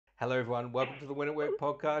Hello, everyone. Welcome to the Win at Work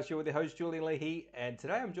podcast. You're with your host, Julian Leahy, and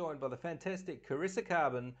today I'm joined by the fantastic Carissa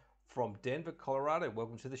Karban from Denver, Colorado.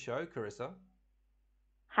 Welcome to the show, Carissa.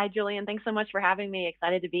 Hi, Julian. Thanks so much for having me.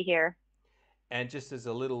 Excited to be here. And just as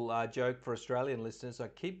a little joke for Australian listeners, I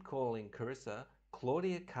keep calling Carissa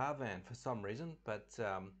Claudia Carvan for some reason, but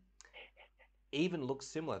even looks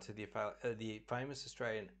similar to the famous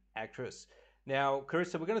Australian actress. Now,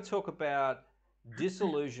 Carissa, we're going to talk about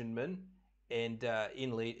disillusionment and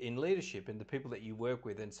in leadership and the people that you work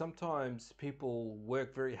with. And sometimes people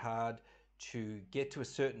work very hard to get to a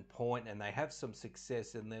certain point and they have some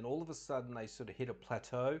success, and then all of a sudden they sort of hit a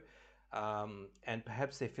plateau, and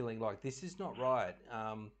perhaps they're feeling like this is not right.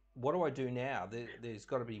 What do I do now? There's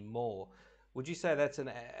got to be more. Would you say that's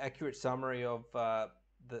an accurate summary of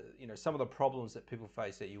some of the problems that people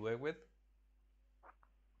face that you work with?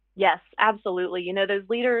 Yes, absolutely. Those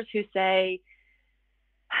leaders who say,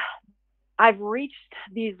 I've reached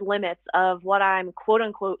these limits of what I'm quote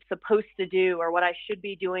unquote supposed to do or what I should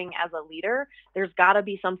be doing as a leader. There's got to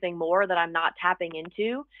be something more that I'm not tapping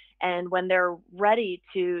into. And when they're ready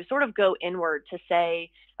to sort of go inward to say,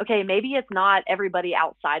 okay, maybe it's not everybody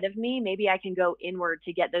outside of me. Maybe I can go inward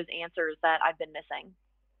to get those answers that I've been missing.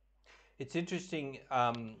 It's interesting,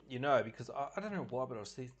 because I don't know why, but I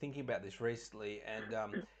was thinking about this recently,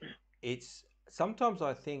 and it's sometimes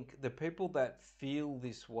I think the people that feel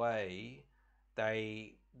this way,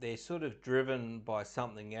 they're sort of driven by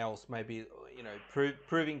something else, maybe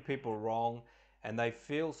proving people wrong, and they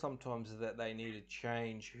feel sometimes that they need to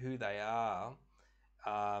change who they are,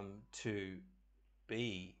 to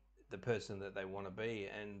be the person that they want to be.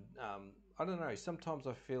 And I don't know, sometimes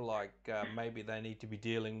I feel like maybe they need to be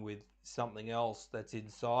dealing with something else that's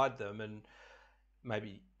inside them, and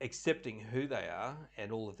maybe accepting who they are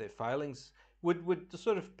and all of their failings. Would the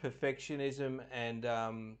sort of perfectionism and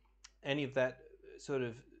any of that sort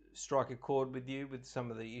of strike a chord with you with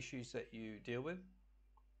some of the issues that you deal with?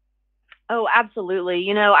 Oh,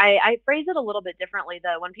 absolutely. I phrase it a little bit differently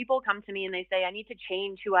though. When people come to me and they say, I need to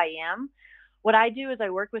change who I am, what I do is I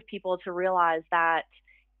work with people to realize that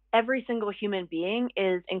every single human being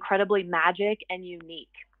is incredibly magic and unique.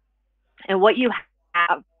 And what you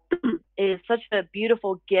have is such a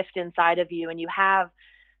beautiful gift inside of you. And you have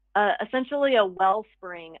essentially a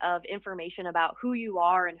wellspring of information about who you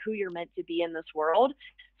are and who you're meant to be in this world.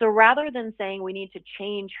 So rather than saying we need to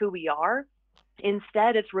change who we are,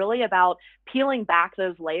 instead, it's really about peeling back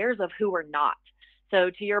those layers of who we're not. So,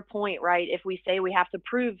 to your point, right, if we say we have to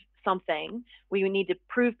prove something, we need to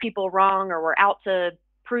prove people wrong, or we're out to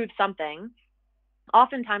prove something.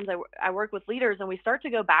 Oftentimes, I work with leaders and we start to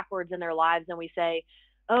go backwards in their lives and we say,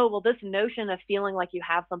 oh, well, this notion of feeling like you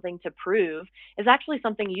have something to prove is actually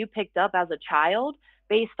something you picked up as a child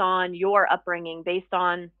based on your upbringing, based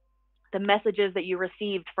on the messages that you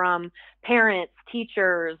received from parents,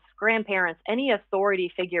 teachers, grandparents, any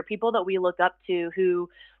authority figure, people that we look up to who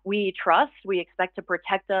we trust, we expect to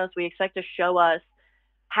protect us, we expect to show us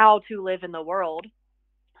how to live in the world.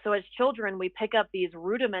 So as children, we pick up these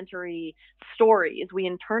rudimentary stories. We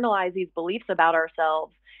internalize these beliefs about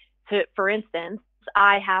ourselves. For instance,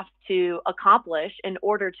 I have to accomplish in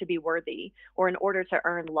order to be worthy or in order to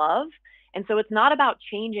earn love. And so it's not about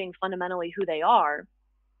changing fundamentally who they are,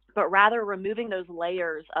 but rather removing those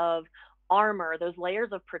layers of armor, those layers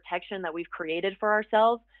of protection that we've created for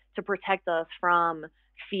ourselves to protect us from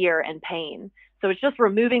fear and pain. So it's just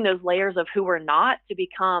removing those layers of who we're not to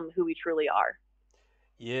become who we truly are.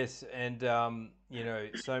 Yes, and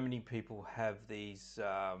so many people have these,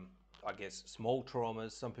 I guess, small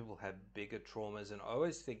traumas. Some people have bigger traumas, and I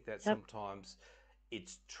always think that Yep. sometimes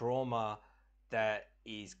it's trauma that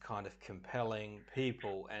is kind of compelling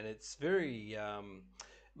people, and it's very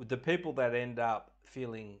the people that end up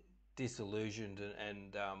feeling disillusioned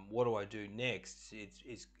and what do I do next?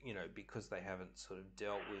 It's because they haven't sort of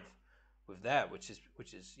dealt with that, which is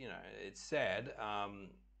it's sad.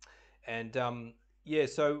 And Yeah,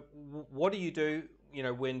 so what do you do,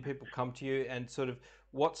 when people come to you, and sort of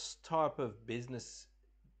what type of business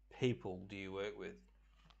people do you work with?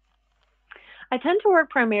 I tend to work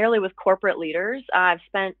primarily with corporate leaders. I've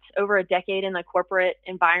spent over a decade in the corporate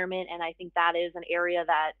environment, and I think that is an area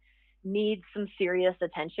that needs some serious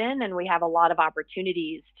attention. And we have a lot of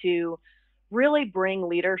opportunities to really bring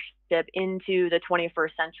leadership into the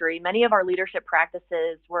 21st century. Many of our leadership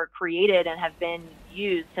practices were created and have been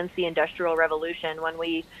used since the Industrial Revolution when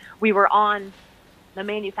we were on the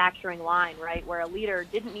manufacturing line, right? Where a leader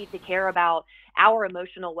didn't need to care about our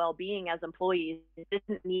emotional well being as employees,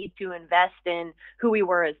 didn't need to invest in who we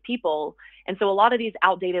were as people. And so a lot of these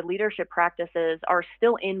outdated leadership practices are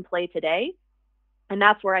still in play today. And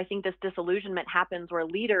that's where I think this disillusionment happens, where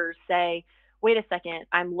leaders say, wait a second,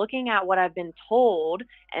 I'm looking at what I've been told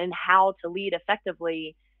and how to lead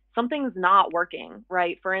effectively. Something's not working,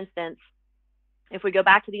 right? For instance, if we go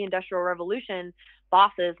back to the Industrial Revolution,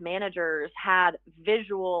 bosses, managers had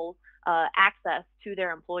visual access to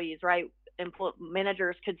their employees, right?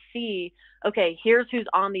 Managers could see, okay, here's who's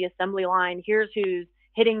on the assembly line, here's who's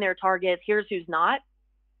hitting their targets, here's who's not.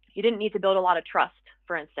 You didn't need to build a lot of trust,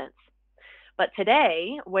 for instance. But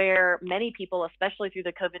today, where many people, especially through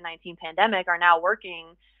the COVID-19 pandemic, are now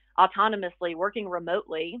working autonomously, working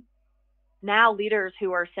remotely, now leaders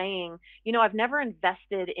who are saying, I've never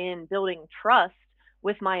invested in building trust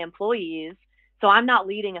with my employees, so I'm not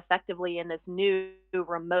leading effectively in this new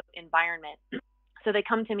remote environment. So they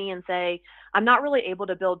come to me and say, I'm not really able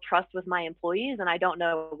to build trust with my employees and I don't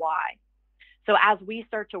know why. So as we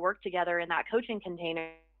start to work together in that coaching container,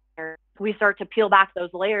 we start to peel back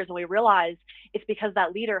those layers and we realize it's because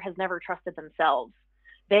that leader has never trusted themselves.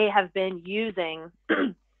 They have been using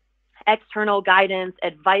external guidance,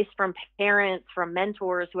 advice from parents, from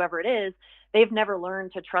mentors, whoever it is. They've never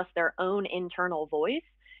learned to trust their own internal voice.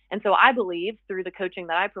 And so I believe through the coaching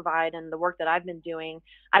that I provide and the work that I've been doing,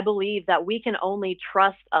 I believe that we can only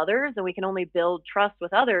trust others and we can only build trust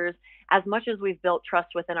with others as much as we've built trust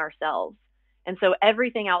within ourselves. And so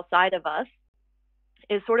everything outside of us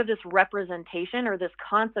is sort of this representation or this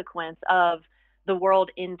consequence of the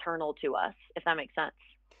world internal to us, if that makes sense.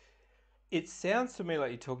 It sounds to me like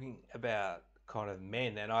you're talking about kind of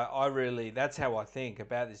men, and I really that's how I think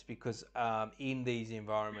about this because in these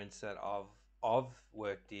environments that I've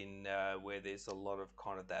worked in, where there's a lot of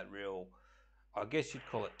kind of that real, I guess you'd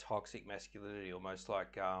call it toxic masculinity, almost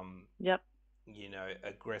like Yep.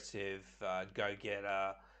 aggressive, go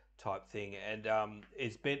getter type thing, and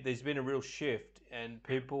it's been there's been a real shift, and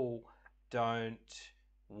people don't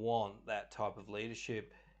want that type of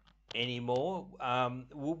leadership anymore.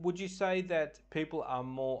 Would you say that people are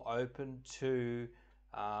more open to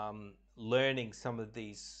learning some of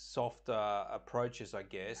these softer approaches, I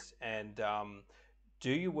guess? And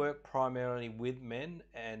do you work primarily with men,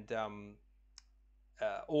 and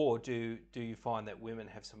or do you find that women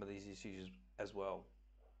have some of these issues as well?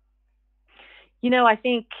 I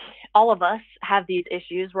think all of us have these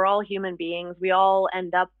issues. We're all human beings. We all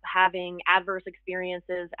end up having adverse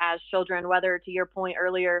experiences as children, whether, to your point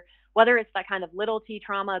earlier, whether it's that kind of little t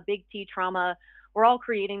trauma, big T trauma, we're all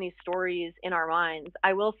creating these stories in our minds.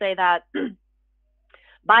 I will say that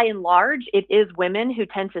by and large, it is women who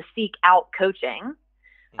tend to seek out coaching.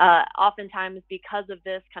 Mm. Oftentimes, because of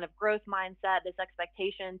this kind of growth mindset, this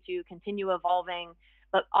expectation to continue evolving,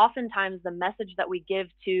 but oftentimes the message that we give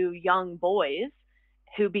to young boys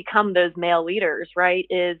who become those male leaders, right,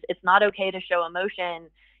 is it's not okay to show emotion.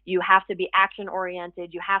 You have to be action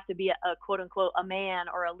oriented. You have to be a quote unquote a man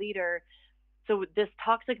or a leader. So this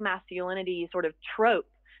toxic masculinity sort of trope,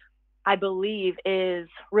 I believe, is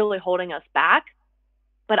really holding us back.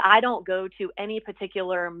 But I don't go to any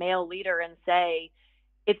particular male leader and say,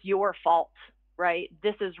 it's your fault, right?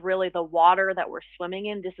 This is really the water that we're swimming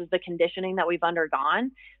in. This is the conditioning that we've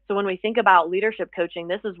undergone. So when we think about leadership coaching,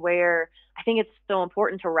 this is where I think it's so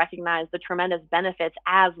important to recognize the tremendous benefits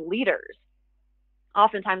as leaders.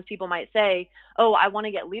 Oftentimes people might say, oh, I want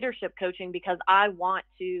to get leadership coaching because I want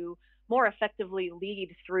to more effectively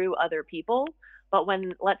lead through other people. But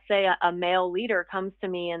when, let's say, a male leader comes to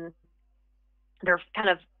me and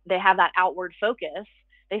they have that outward focus,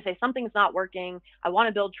 they say something's not working, I want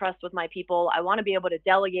to build trust with my people, I want to be able to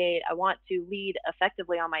delegate, I want to lead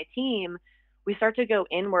effectively on my team. We start to go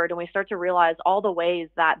inward and we start to realize all the ways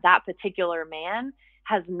that that particular man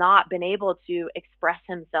has not been able to express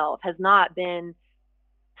himself, has not been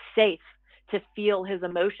safe to feel his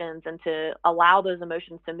emotions and to allow those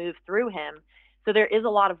emotions to move through him. So there is a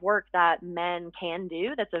lot of work that men can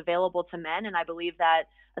do that's available to men. And I believe that,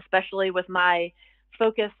 especially with my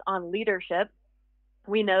focus on leadership,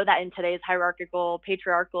 we know that in today's hierarchical,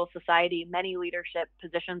 patriarchal society, many leadership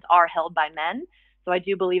positions are held by men. So I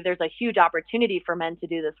do believe there's a huge opportunity for men to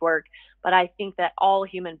do this work. But I think that all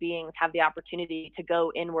human beings have the opportunity to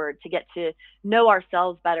go inward, to get to know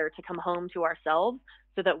ourselves better, to come home to ourselves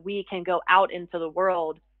so that we can go out into the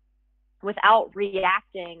world without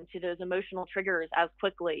reacting to those emotional triggers as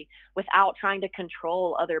quickly, without trying to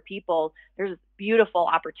control other people. There's beautiful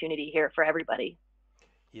opportunity here for everybody.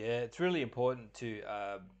 Yeah, it's really important to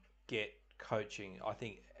get coaching, I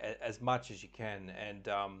think, as much as you can. And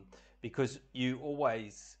because you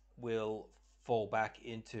always will fall back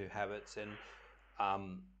into habits. And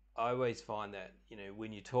I always find that,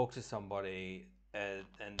 when you talk to somebody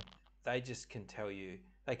and they just can tell you,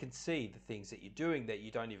 they can see the things that you're doing that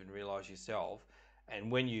you don't even realize yourself.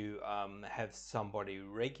 And when you have somebody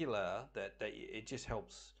regular, that it just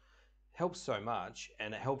helps so much,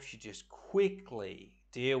 and it helps you just quickly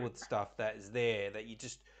deal with stuff that is there that you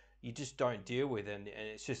just don't deal with, and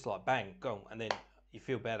it's just like bang, go, and then you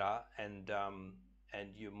feel better, and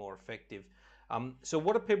you're more effective. So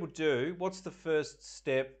what do people do? What's the first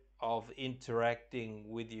step of interacting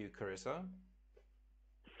with you, Carissa?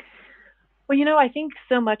 Well, I think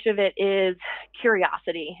so much of it is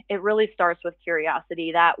curiosity. It really starts with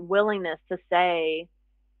curiosity, that willingness to say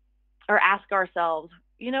or ask ourselves,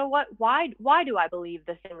 what, why do I believe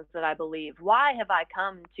the things that I believe? Why have I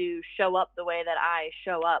come to show up the way that I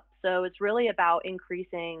show up? So it's really about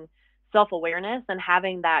increasing self-awareness and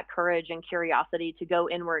having that courage and curiosity to go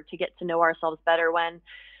inward to get to know ourselves better, when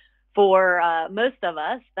for most of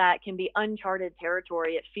us that can be uncharted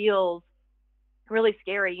territory. It feels really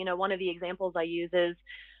scary. One of the examples I use is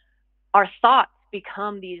our thoughts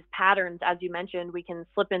become these patterns. As you mentioned, we can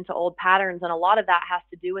slip into old patterns. And a lot of that has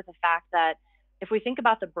to do with the fact that if we think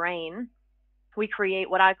about the brain, we create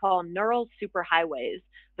what I call neural superhighways.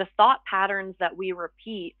 The thought patterns that we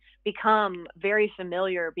repeat become very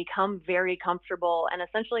familiar, become very comfortable, and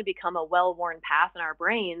essentially become a well worn path in our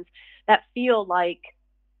brains that feel like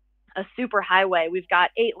a super highway. We've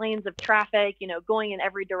got 8 lanes of traffic, going in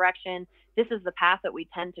every direction. This is the path that we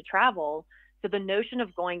tend to travel. So the notion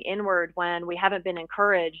of going inward when we haven't been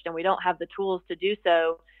encouraged and we don't have the tools to do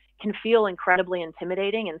so can feel incredibly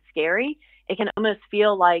intimidating and scary. It can almost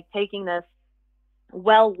feel like taking this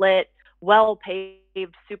well lit, well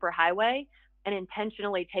paved super highway and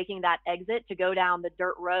intentionally taking that exit to go down the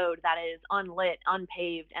dirt road that is unlit,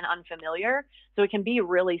 unpaved, and unfamiliar. So it can be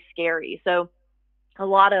really scary. So a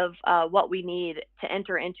lot of what we need to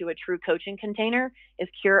enter into a true coaching container is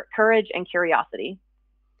courage and curiosity.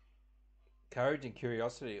 Courage and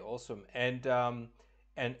curiosity, awesome. And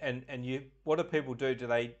you, what do people do? Do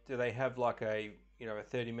they have like a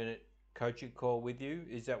 30-minute coaching call with you?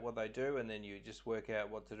 Is that what they do? And then you just work out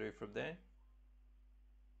what to do from there?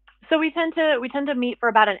 So we tend to meet for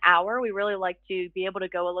about an hour. We really like to be able to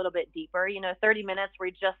go a little bit deeper. 30 minutes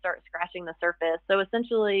we just start scratching the surface. So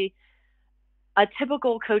essentially, a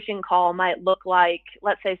typical coaching call might look like,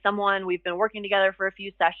 let's say, someone we've been working together for a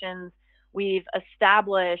few sessions. We've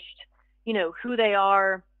established, who they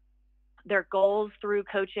are, their goals through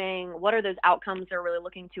coaching, what are those outcomes they're really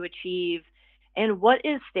looking to achieve, and what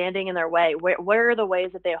is standing in their way? Where are the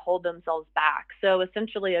ways that they hold themselves back? So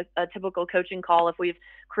essentially, a typical coaching call, if we've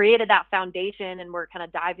created that foundation and we're kind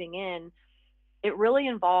of diving in, it really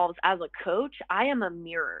involves, as a coach, I am a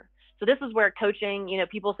mirror. So this is where coaching,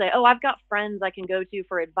 people say, oh, I've got friends I can go to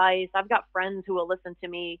for advice. I've got friends who will listen to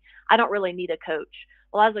me. I don't really need a coach.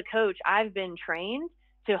 Well, as a coach, I've been trained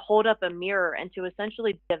to hold up a mirror and to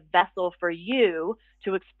essentially be a vessel for you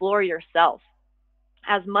to explore yourself.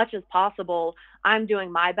 As much as possible, I'm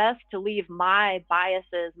doing my best to leave my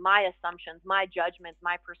biases, my assumptions, my judgments,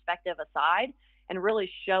 my perspective aside and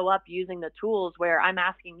really show up using the tools where I'm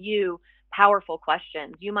asking you powerful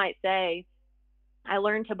questions. You might say, I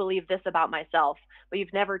learned to believe this about myself, but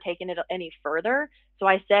you've never taken it any further. So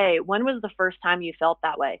I say, when was the first time you felt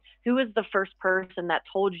that way? Who was the first person that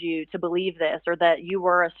told you to believe this or that you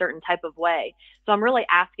were a certain type of way? So I'm really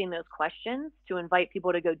asking those questions to invite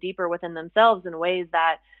people to go deeper within themselves in ways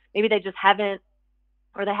that maybe they just haven't,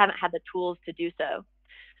 or they haven't had the tools to do so.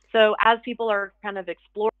 So as people are kind of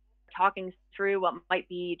exploring, talking through what might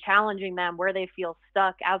be challenging them, where they feel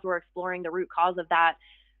stuck, as we're exploring the root cause of that,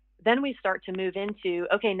 then we start to move into,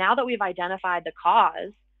 okay, now that we've identified the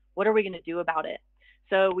cause, what are we going to do about it?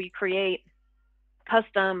 So we create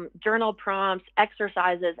custom journal prompts,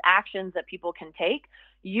 exercises, actions that people can take,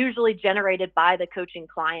 usually generated by the coaching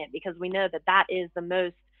client, because we know that that is the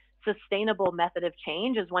most sustainable method of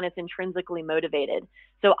change is when it's intrinsically motivated.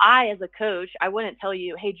 So I, as a coach, I wouldn't tell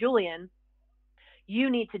you, hey, Julian,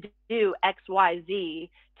 you need to do XYZ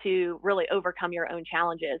to really overcome your own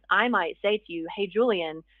challenges. I might say to you, hey,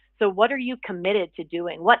 Julian, so what are you committed to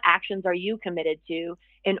doing? What actions are you committed to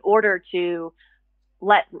in order to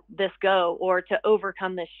let this go or to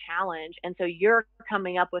overcome this challenge? And so you're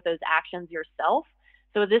coming up with those actions yourself.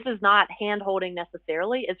 So this is not hand holding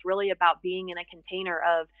necessarily. It's really about being in a container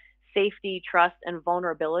of safety, trust, and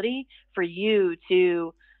vulnerability for you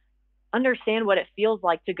to understand what it feels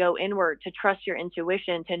like to go inward, to trust your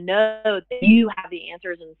intuition, to know that you have the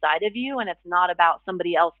answers inside of you and it's not about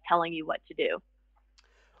somebody else telling you what to do.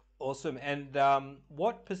 Awesome. And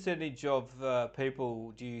what percentage of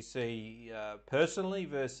people do you see personally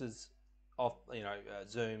versus off,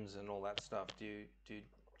 Zooms and all that stuff? Do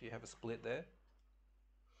you have a split there?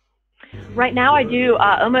 Right now, I do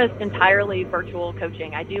almost entirely virtual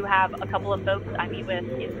coaching. I do have a couple of folks I meet with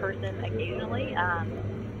in person occasionally,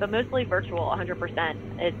 but mostly virtual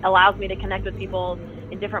 100%. It allows me to connect with people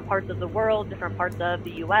in different parts of the world, different parts of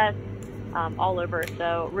the US, all over.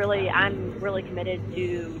 So, really, I'm really committed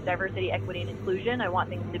to diversity, equity, and inclusion. I want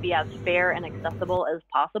things to be as fair and accessible as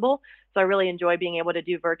possible. So, I really enjoy being able to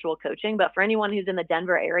do virtual coaching. But for anyone who's in the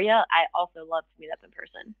Denver area, I also love to meet up in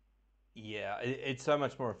person. Yeah, it's so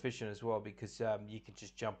much more efficient as well because you can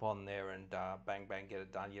just jump on there and bang bang get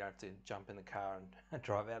it done. You don't have to jump in the car and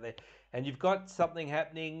drive out there. And you've got something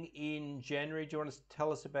happening in January. Do you want to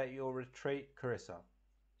tell us about your retreat, Carissa,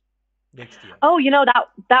 next year? Oh,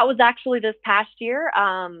 that was actually this past year.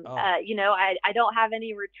 Oh, I don't have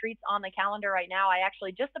any retreats on the calendar right now. I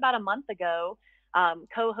actually just about a month ago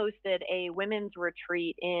co-hosted a women's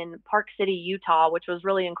retreat in Park City, Utah, which was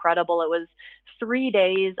really incredible. It was 3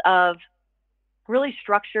 days of really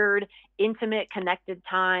structured, intimate, connected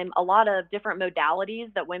time, a lot of different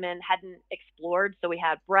modalities that women hadn't explored. So we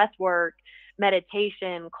had breath work,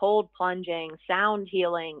 meditation, cold plunging, sound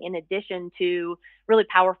healing, in addition to really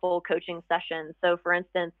powerful coaching sessions. So, for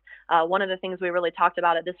instance, one of the things we really talked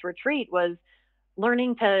about at this retreat was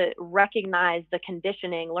learning to recognize the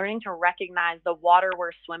conditioning, learning to recognize the water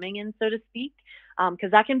we're swimming in, so to speak,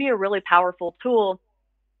 because that can be a really powerful tool.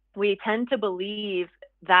 We tend to believe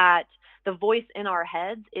that the voice in our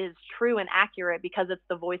heads is true and accurate because it's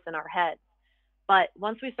the voice in our heads. But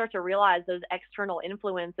once we start to realize those external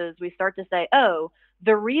influences, we start to say, oh,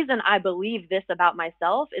 the reason I believe this about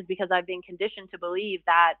myself is because I've been conditioned to believe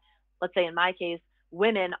that, let's say in my case,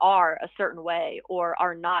 women are a certain way or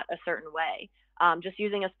are not a certain way. Just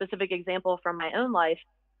using a specific example from my own life,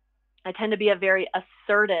 I tend to be a very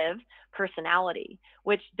assertive personality,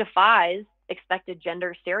 which defies expected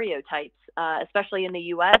gender stereotypes, especially in the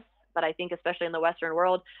US, but I think especially in the Western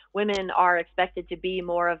world, women are expected to be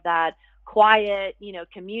more of that quiet,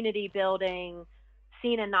 community building,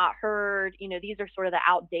 seen and not heard. These are sort of the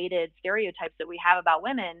outdated stereotypes that we have about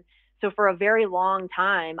women. So for a very long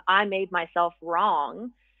time, I made myself wrong.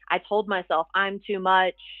 I told myself, I'm too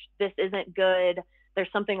much. This isn't good.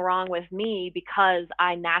 There's something wrong with me because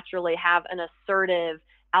I naturally have an assertive,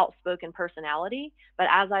 outspoken personality. But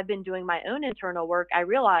as I've been doing my own internal work, I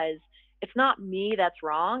realize it's not me that's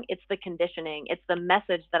wrong. It's the conditioning. It's the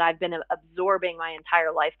message that I've been absorbing my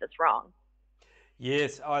entire life that's wrong.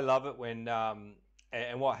 yes, I love it when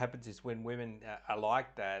and what happens is when women are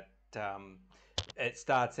like that, it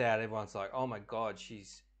starts out everyone's like, oh my god,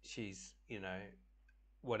 she's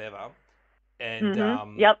whatever, and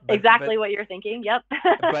Yep. but Exactly what you're thinking. Yep.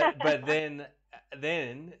 but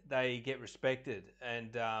then they get respected,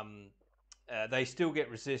 and they still get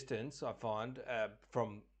resistance. I find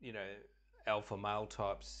from alpha male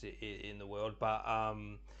types in the world, but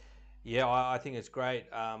yeah, I think it's great.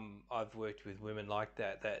 I've worked with women like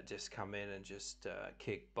that just come in and just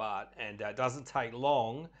kick butt, and it doesn't take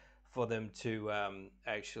long for them to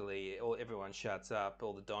actually. Everyone shuts up,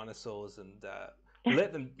 all the dinosaurs, and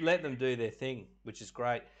let them do their thing, which is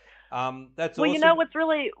great. That's Well, awesome.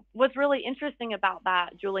 what's really interesting about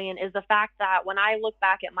that, Julian, is the fact that when I look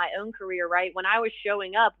back at my own career, right, when I was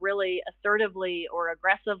showing up really assertively or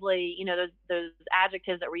aggressively, those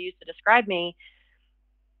adjectives that were used to describe me,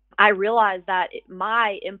 I realized that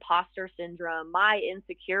my imposter syndrome, my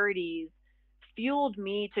insecurities fueled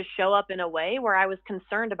me to show up in a way where I was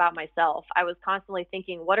concerned about myself. I was constantly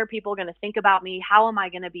thinking, what are people going to think about me? How am I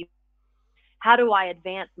going to be? How do I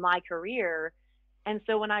advance my career? And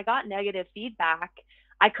so when I got negative feedback,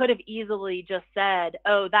 I could have easily just said,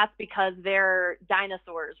 oh, that's because they're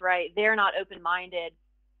dinosaurs, right? They're not open minded.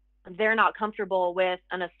 They're not comfortable with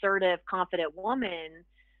an assertive, confident woman.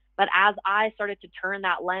 But as I started to turn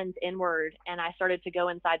that lens inward and I started to go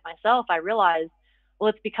inside myself, I realized, well,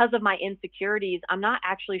 it's because of my insecurities. I'm not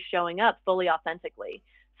actually showing up fully authentically.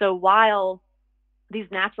 So while these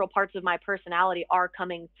natural parts of my personality are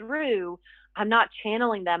coming through, I'm not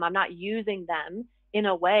channeling them, I'm not using them in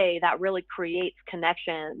a way that really creates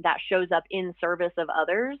connection that shows up in service of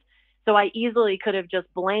others. So I easily could have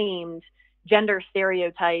just blamed gender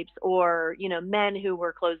stereotypes or, men who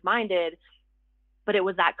were closed minded, but it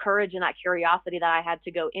was that courage and that curiosity that I had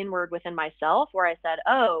to go inward within myself where I said,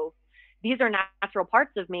 oh, these are natural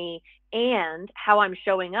parts of me, and how I'm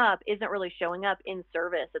showing up isn't really showing up in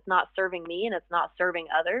service. It's not serving me and it's not serving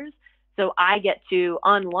others. So I get to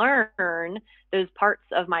unlearn those parts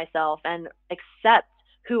of myself and accept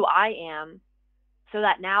who I am so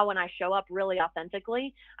that now when I show up really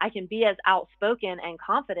authentically, I can be as outspoken and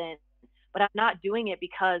confident, but I'm not doing it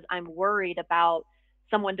because I'm worried about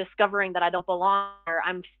someone discovering that I don't belong there.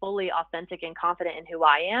 I'm fully authentic and confident in who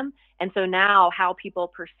I am. And so now how people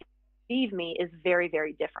perceive me is very,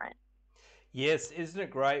 very different. Yes, isn't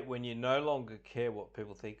it great when you no longer care what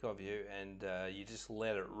people think of you and you just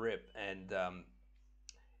let it rip? And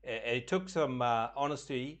it took some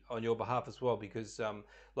honesty on your behalf as well, because,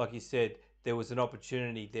 like you said, there was an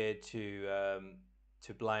opportunity there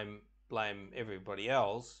to blame everybody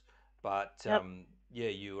else, but Yep. yeah,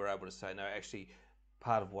 you were able to say no. Actually,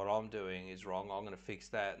 part of what I'm doing is wrong. I'm going to fix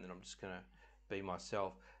that, and then I'm just going to be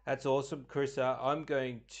myself. That's awesome, Carissa. I'm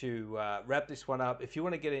going to wrap this one up. If you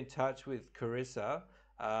want to get in touch with Carissa,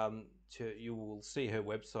 you will see her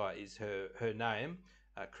website is her name,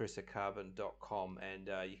 carissakarban.com, and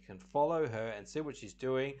you can follow her and see what she's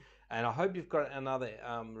doing. And I hope you've got another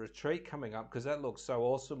retreat coming up, because that looks so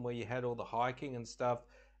awesome, where you had all the hiking and stuff.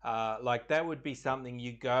 Like, that would be something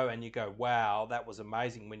you go and you go, wow, that was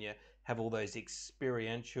amazing, when you have all those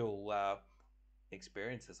experiential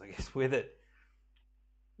experiences, I guess, with it.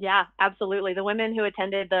 Yeah, absolutely. The women who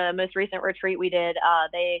attended the most recent retreat we did,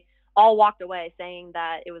 they all walked away saying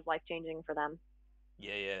that it was life changing for them.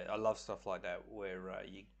 Yeah, yeah, I love stuff like that, where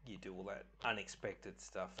you do all that unexpected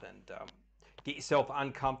stuff and get yourself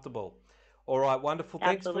uncomfortable. All right, wonderful.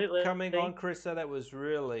 Thanks for coming on, Absolutely. Carissa. That was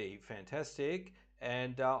really fantastic.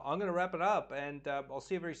 And I'm going to wrap it up, and I'll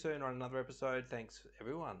see you very soon on another episode. Thanks,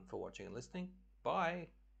 everyone, for watching and listening. Bye.